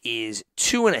as it is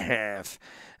 2.5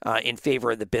 in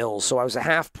favor of the Bills. So I was a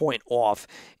half point off,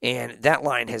 and that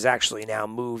line has actually now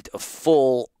moved a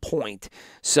full point.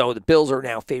 So the Bills are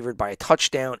now favored by a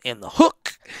touchdown and the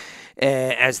hook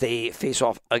as they face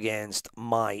off against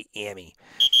Miami.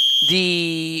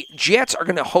 The Jets are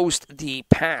going to host the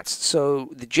Pats,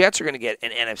 so the Jets are going to get an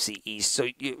NFC East. So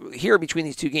here between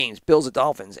these two games, Bills at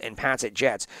Dolphins and Pats at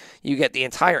Jets, you get the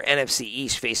entire NFC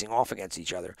East facing off against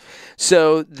each other.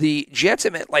 So the Jets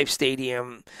at MetLife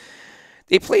Stadium,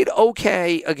 they played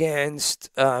okay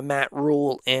against Matt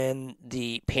Rule and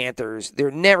the Panthers. They're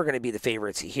never going to be the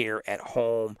favorites here at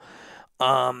home.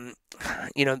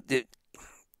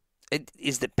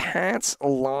 Is the Pats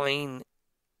line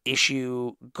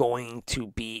issue going to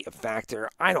be a factor?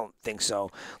 I don't think so.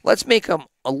 Let's make them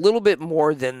a little bit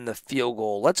more than the field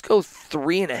goal. Let's go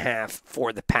 3.5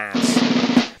 for the Pats.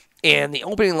 And the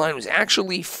opening line was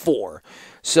actually 4.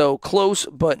 So close,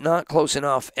 but not close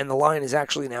enough. And the line has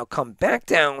actually now come back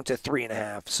down to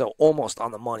 3.5. So almost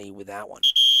on the money with that one.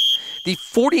 The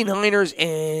 49ers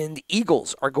and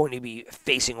Eagles are going to be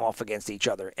facing off against each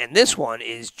other. And this one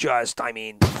is just,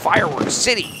 fireworks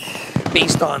city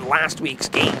based on last week's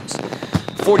games.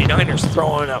 49ers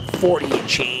throwing up 40 and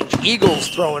change Eagles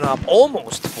throwing up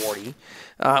almost 40.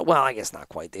 Well, I guess not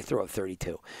quite. They threw up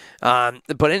 32.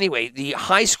 But anyway, the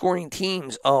high-scoring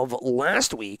teams of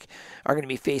last week are going to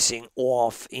be facing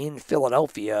off in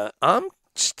Philadelphia. I'm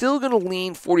still going to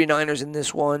lean 49ers in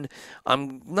this one.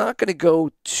 I'm not going to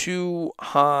go too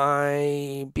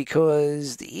high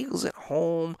because the Eagles at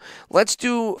home. Let's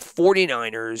do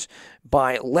 49ers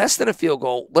by less than a field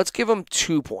goal. Let's give them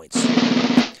 2 points.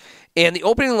 And the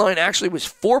opening line actually was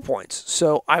 4 points,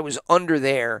 so I was under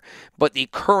there. But the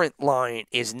current line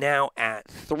is now at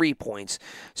 3 points.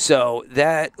 So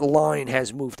that line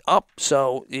has moved up.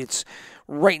 So it's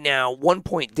right now 1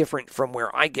 point different from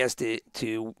where I guessed it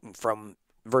to from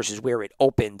versus where it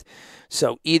opened.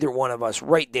 So either one of us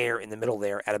right there in the middle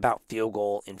there at about field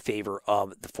goal in favor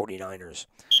of the 49ers.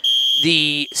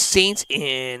 The Saints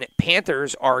and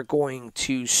Panthers are going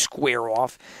to square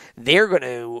off. They're going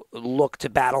to look to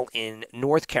battle in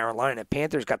North Carolina.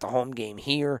 Panthers got the home game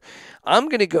here. I'm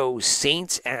going to go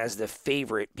Saints as the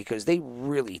favorite because they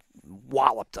really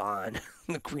walloped on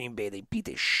the Green Bay. They beat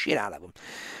the shit out of them.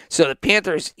 So the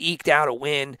Panthers eked out a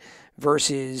win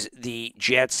versus the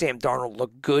Jets. Sam Darnold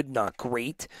looked good, not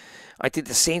great. I think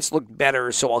the Saints looked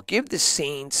better, so I'll give the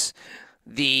Saints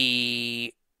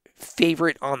the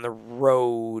favorite on the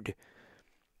road.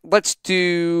 Let's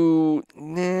do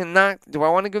do I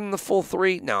want to give them the full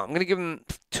 3? No, I'm going to give them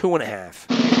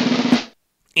 2.5.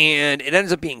 And it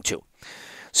ends up being 2.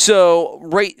 So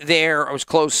right there, I was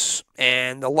close,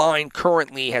 and the line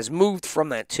currently has moved from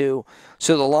that 2.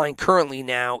 So the line currently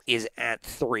now is at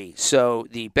 3. So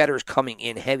the bettors coming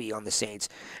in heavy on the Saints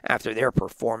after their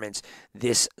performance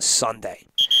this Sunday.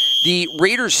 The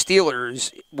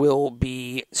Raiders-Steelers will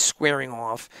be squaring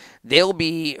off. They'll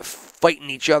be fighting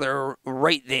each other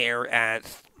right there at,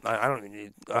 I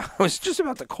was just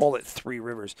about to call it Three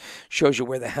Rivers. Shows you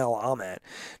where the hell I'm at.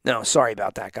 No, sorry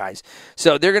about that, guys.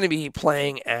 So they're going to be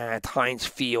playing at Heinz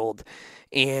Field.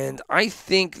 And I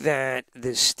think that the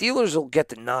Steelers will get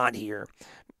the nod here.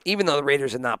 Even though the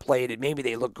Raiders have not played it, maybe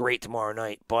they look great tomorrow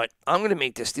night. But I'm going to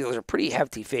make the Steelers a pretty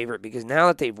hefty favorite because now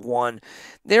that they've won,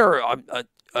 they're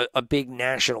a big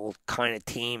national kind of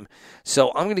team. So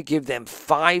I'm going to give them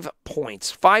 5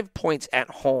 points. 5 points at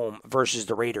home versus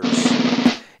the Raiders.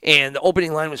 And the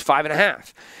opening line was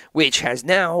 5.5, which has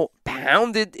now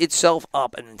pounded itself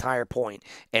up an entire point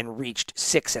and reached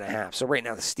 6.5. So right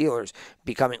now the Steelers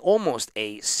becoming almost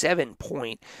a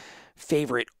 7-point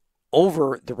favorite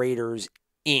over the Raiders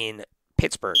in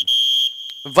Pittsburgh.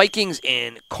 Vikings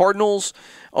and Cardinals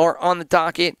are on the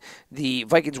docket. The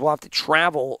Vikings will have to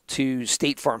travel to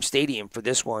State Farm Stadium for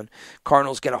this one.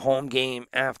 Cardinals get a home game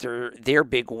after their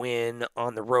big win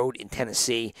on the road in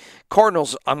Tennessee.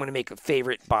 Cardinals, I'm going to make a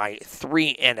favorite by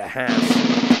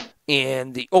 3.5.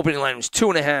 And the opening line was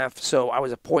 2.5, so I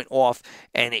was a point off,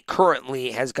 and it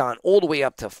currently has gone all the way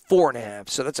up to 4.5.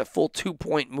 So that's a full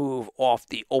 2-point move off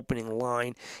the opening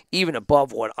line, even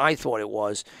above what I thought it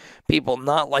was. People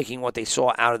not liking what they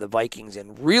saw out of the Vikings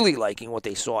and really liking what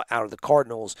they saw out of the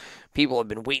Cardinals. People have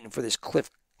been waiting for this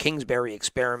Cliff Kingsbury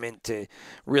experiment to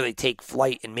really take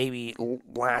flight, and maybe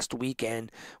last weekend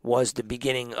was the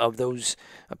beginning of those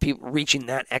people reaching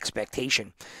that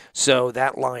expectation. So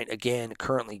that line, again,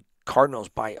 currently Cardinals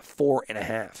by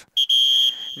 4.5.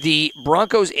 The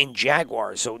Broncos and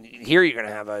Jaguars. So here you're going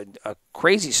to have a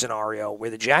crazy scenario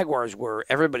where the Jaguars were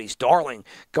everybody's darling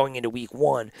going into week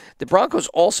 1. The Broncos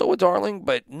also a darling,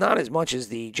 but not as much as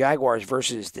the Jaguars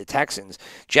versus the Texans.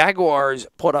 Jaguars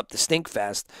put up the stink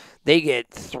fest. They get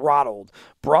throttled.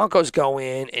 Broncos go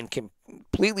in and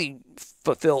completely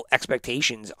fulfill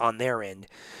expectations on their end.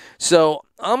 So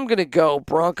I'm going to go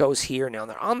Broncos here. Now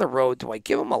they're on the road. Do I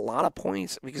give them a lot of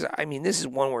points? Because, I mean, this is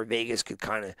one where Vegas could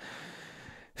kind of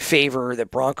favor the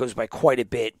Broncos by quite a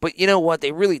bit. But you know what?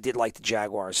 They really did like the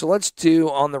Jaguars. So let's do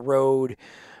on the road.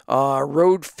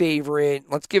 Road favorite.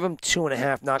 Let's give them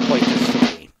 2.5, not quite the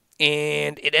 3.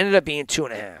 And it ended up being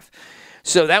 2.5.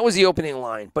 So that was the opening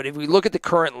line. But if we look at the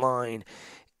current line,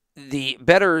 the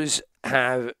bettors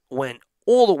have went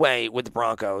all the way with the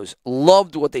Broncos,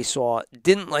 loved what they saw,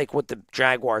 didn't like what the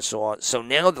Jaguars saw, so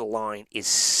now the line is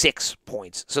 6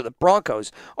 points. So the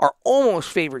Broncos are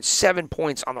almost favored 7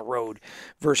 points on the road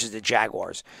versus the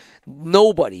Jaguars.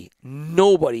 Nobody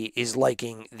is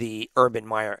liking the Urban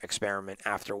Meyer experiment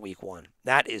after week 1.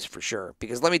 That is for sure.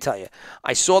 Because let me tell you,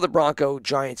 I saw the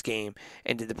Bronco-Giants game,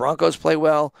 and did the Broncos play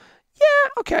well? Yeah,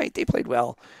 okay, they played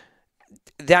well.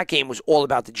 that game was all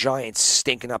about the Giants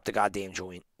stinking up the goddamn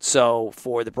joint. So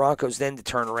for the Broncos then to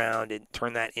turn around and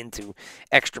turn that into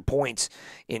extra points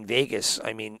in Vegas,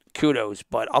 I mean, kudos.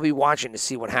 But I'll be watching to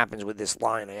see what happens with this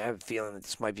line. I have a feeling that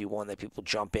this might be one that people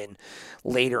jump in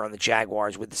later on the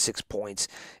Jaguars with the 6 points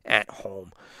at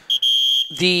home.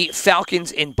 The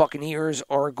Falcons and Buccaneers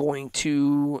are going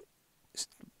to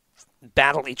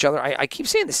battle each other. I keep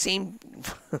saying the same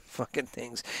fucking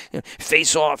things.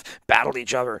 Face off, battle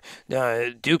each other,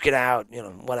 duke it out,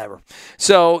 whatever.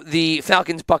 So the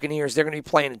Falcons, Buccaneers, they're going to be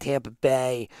playing in Tampa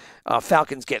Bay.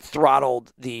 Falcons get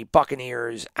throttled. The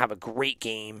Buccaneers have a great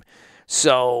game.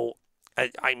 So,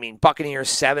 I mean, Buccaneers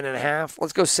 7.5.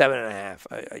 Let's go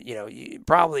 7.5.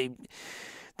 Probably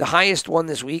the highest one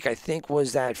this week, I think,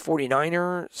 was that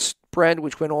 49er spread,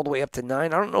 which went all the way up to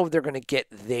 9. I don't know if they're going to get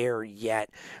there yet.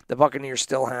 The Buccaneers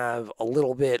still have a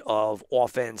little bit of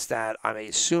offense that I may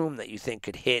assume that you think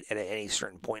could hit at any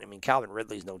certain point. I mean, Calvin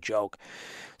Ridley's no joke.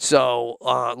 So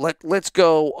let's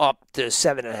go up to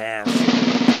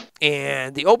 7.5.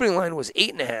 And the opening line was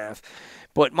 8.5.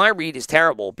 But my read is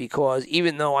terrible because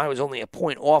even though I was only a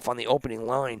point off on the opening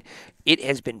line, it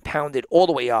has been pounded all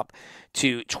the way up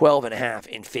to 12.5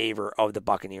 in favor of the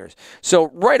Buccaneers. So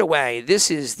right away, this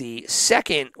is the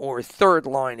second or third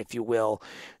line, if you will.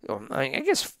 I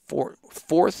guess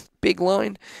fourth big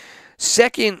line.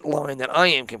 Second line that I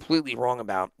am completely wrong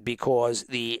about because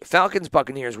the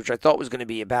Falcons-Buccaneers, which I thought was going to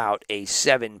be about a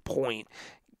 7-point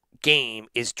game,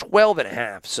 is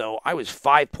 12.5. So I was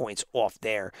 5 points off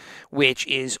there, which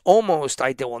is almost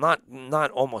identical. Well, not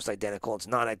almost identical. It's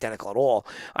not identical at all.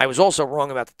 I was also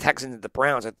wrong about the Texans and the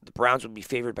Browns. I thought the Browns would be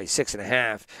favored by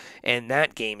 6.5, and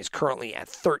that game is currently at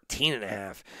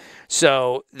 13.5.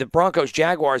 So the Broncos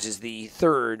Jaguars is the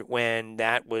third when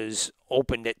that was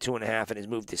opened at 2.5 and has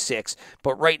moved to 6.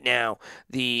 But right now,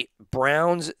 the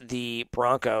Browns, the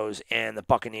Broncos, and the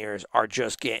Buccaneers are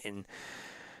just getting.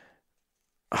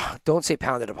 Don't say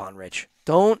pounded upon, Rich.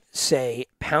 Don't say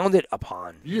pounded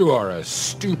upon. You are a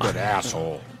stupid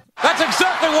asshole. That's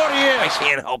exactly what he is. I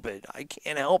can't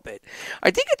help it. I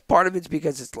think part of it's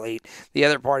because it's late. The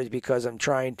other part is because I'm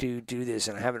trying to do this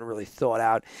and I haven't really thought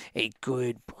out a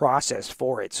good process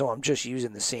for it. So I'm just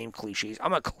using the same cliches.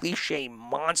 I'm a cliche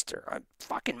monster. I'm a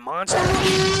fucking monster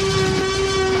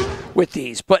with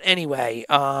these. But anyway,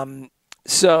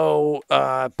 So,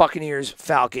 Buccaneers,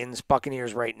 Falcons.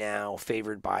 Buccaneers right now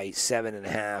favored by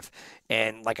 7.5.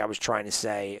 And like I was trying to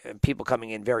say, people coming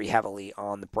in very heavily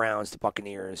on the Browns, the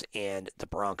Buccaneers, and the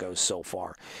Broncos so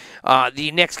far.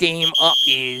 The next game up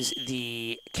is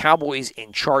the Cowboys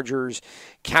and Chargers.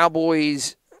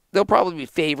 Cowboys, they'll probably be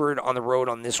favored on the road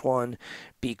on this one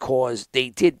because they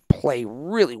did play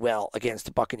really well against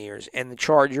the Buccaneers, and the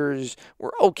Chargers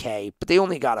were okay, but they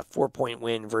only got a 4-point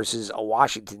win versus a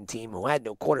Washington team who had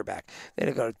no quarterback. They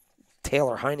had to go to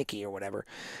Taylor Heineke or whatever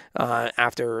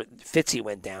after Fitzy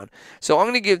went down. So I'm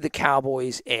going to give the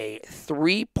Cowboys a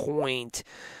 3-point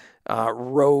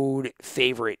road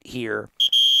favorite here.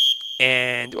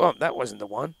 And, well, that wasn't the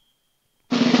one.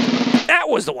 That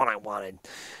was the one I wanted.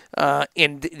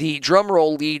 And the drum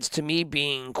roll leads to me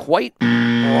being quite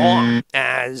wrong,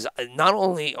 as not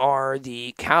only are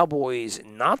the Cowboys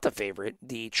not the favorite,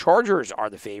 the Chargers are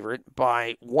the favorite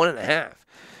by 1.5.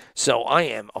 So I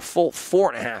am a full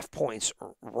 4.5 points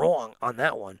wrong on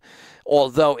that one,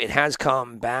 although it has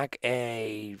come back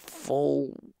a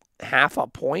full half a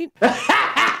point.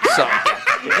 So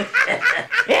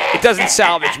it doesn't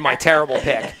salvage my terrible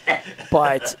pick.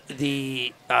 But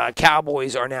the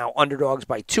Cowboys are now underdogs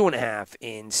by 2.5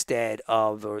 instead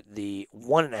of the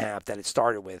 1.5 that it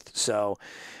started with. So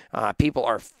people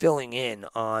are filling in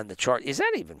on the chart. Is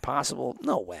that even possible?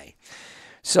 No way.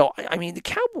 So, I mean, the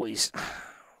Cowboys,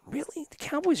 really? The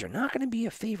Cowboys are not going to be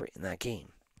a favorite in that game.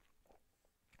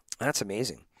 That's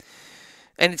amazing.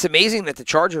 And it's amazing that the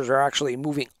Chargers are actually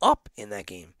moving up in that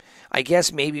game. I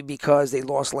guess maybe because they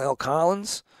lost La'el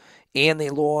Collins and they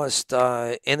lost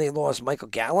Michael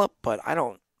Gallup, but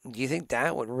do you think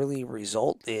that would really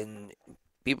result in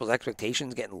people's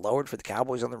expectations getting lowered for the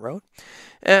Cowboys on the road?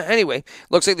 Anyway,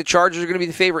 looks like the Chargers are going to be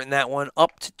the favorite in that one,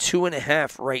 up to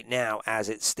 2.5 right now as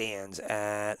it stands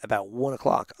at about 1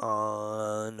 o'clock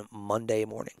on Monday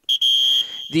morning.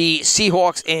 The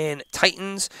Seahawks and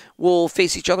Titans will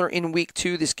face each other in Week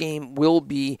 2. This game will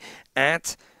be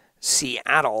at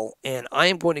Seattle, and I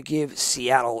am going to give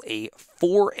Seattle a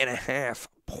 4.5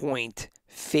 point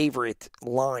favorite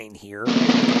line here,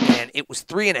 and it was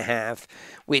 3.5,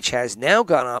 which has now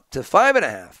gone up to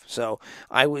 5.5. So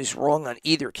I was wrong on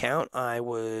either count. I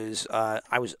was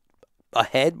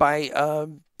ahead by a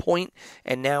point,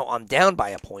 and now I'm down by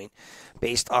a point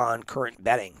based on current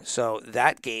betting. So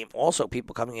that game, also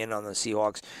people coming in on the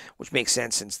Seahawks, which makes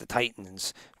sense since the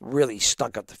Titans really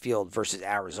stunk up the field versus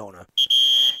Arizona.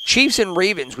 Chiefs and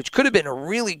Ravens, which could have been a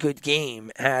really good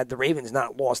game had the Ravens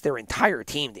not lost their entire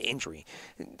team to injury.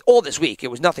 All this week,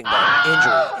 it was nothing but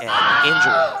injury and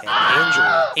injury and injury.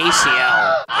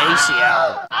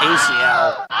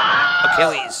 ACL,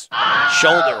 Achilles,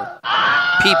 shoulder,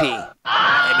 PP.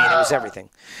 I mean, it was everything.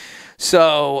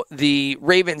 So the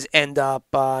Ravens end up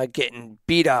getting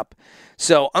beat up.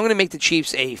 So I'm going to make the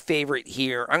Chiefs a favorite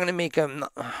here. I'm going to make them,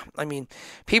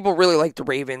 people really like the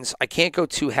Ravens. I can't go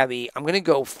too heavy. I'm going to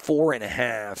go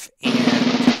 4.5.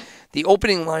 And the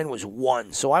opening line was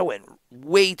 1, so I went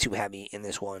way too heavy in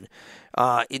this one.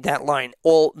 That line,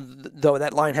 though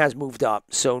that line has moved up.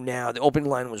 So now the opening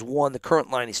line was 1. The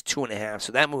current line is 2.5.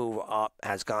 So that move up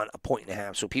has gone 1.5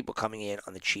 points. So people coming in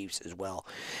on the Chiefs as well.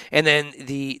 And then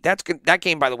that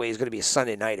game, by the way, is going to be a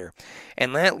Sunday nighter,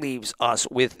 and that leaves us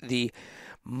with the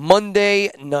Monday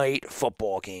night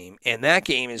football game, and that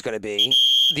game is going to be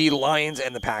the Lions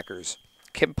and the Packers.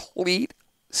 Complete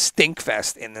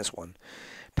stinkfest in this one.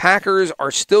 Packers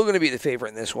are still going to be the favorite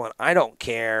in this one. I don't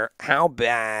care how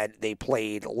bad they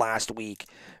played last week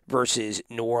versus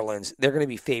New Orleans. They're going to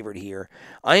be favored here.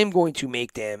 I am going to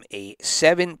make them a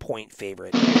 7-point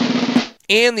favorite.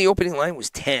 And the opening line was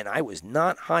 10. I was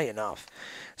not high enough.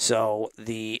 So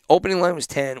the opening line was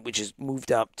 10, which is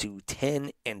moved up to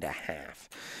 10.5.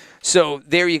 So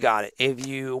there you got it. If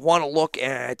you want to look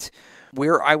at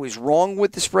where I was wrong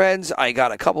with the spreads, I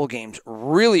got a couple of games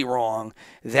really wrong,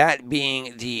 that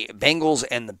being the Bengals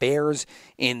and the Bears.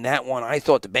 In that one, I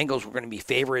thought the Bengals were going to be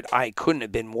favored. I couldn't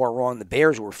have been more wrong. The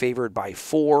Bears were favored by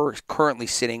 4, currently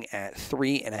sitting at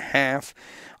 3.5.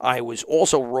 I was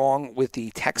also wrong with the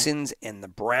Texans and the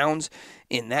Browns.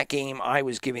 In that game, I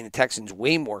was giving the Texans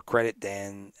way more credit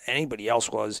than anybody else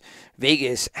was.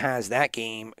 Vegas has that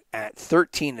game at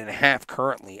 13.5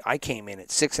 currently. I came in at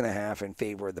 6.5 in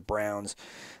favor of the Browns.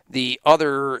 The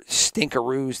other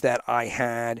stinkeroos that I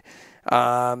had,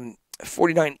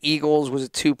 49 Eagles was a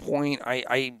 2-point.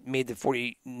 I made the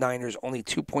 49ers only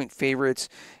 2-point favorites,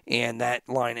 and that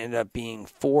line ended up being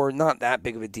 4. Not that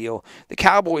big of a deal. The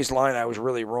Cowboys line I was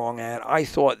really wrong at. I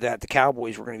thought that the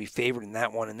Cowboys were going to be favored in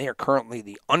that one, and they are currently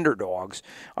the underdogs.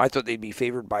 I thought they'd be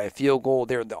favored by a field goal.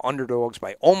 They're the underdogs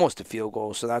by almost a field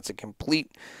goal, so that's a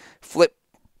complete flip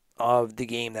of the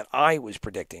game that I was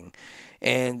predicting.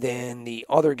 And then the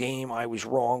other game I was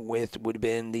wrong with would have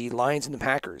been the Lions and the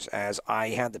Packers, as I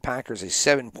had the Packers a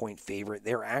 7-point favorite.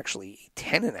 They're actually a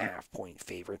 10.5-point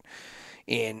favorite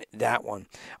in that one.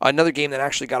 Another game that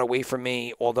actually got away from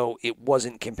me, although it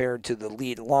wasn't compared to the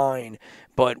lead line,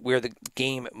 but where the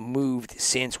game moved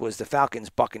since, was the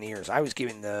Falcons-Buccaneers. I was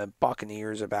giving the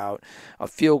Buccaneers about a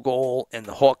field goal and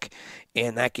the hook,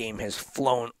 and that game has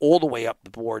flown all the way up the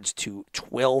boards to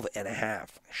 12.5.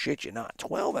 Shit you not,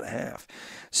 12.5.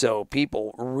 So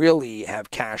people really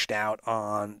have cashed out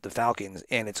on the Falcons,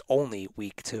 and it's only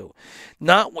week 2.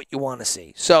 Not what you want to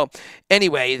see. So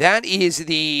anyway, that is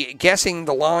the Guessing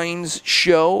the Lines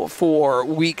show for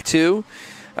week 2.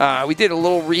 We did a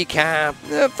little recap.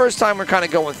 The first time we're kind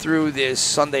of going through this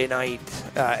Sunday night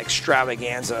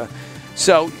extravaganza.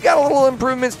 So you got a little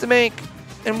improvements to make,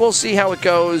 and we'll see how it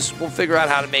goes. We'll figure out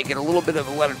how to make it a little bit of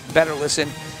a better listen.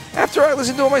 After I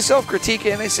listen to it myself, critique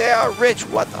it, and I say, oh, Rich,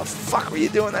 what the fuck were you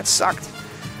doing? That sucked.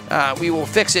 We will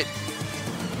fix it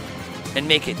and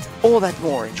make it all that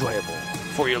more enjoyable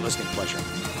for your listening pleasure.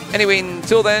 Anyway,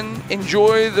 until then,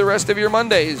 enjoy the rest of your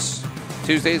Mondays,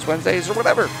 Tuesdays, Wednesdays, or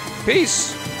whatever.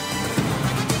 Peace.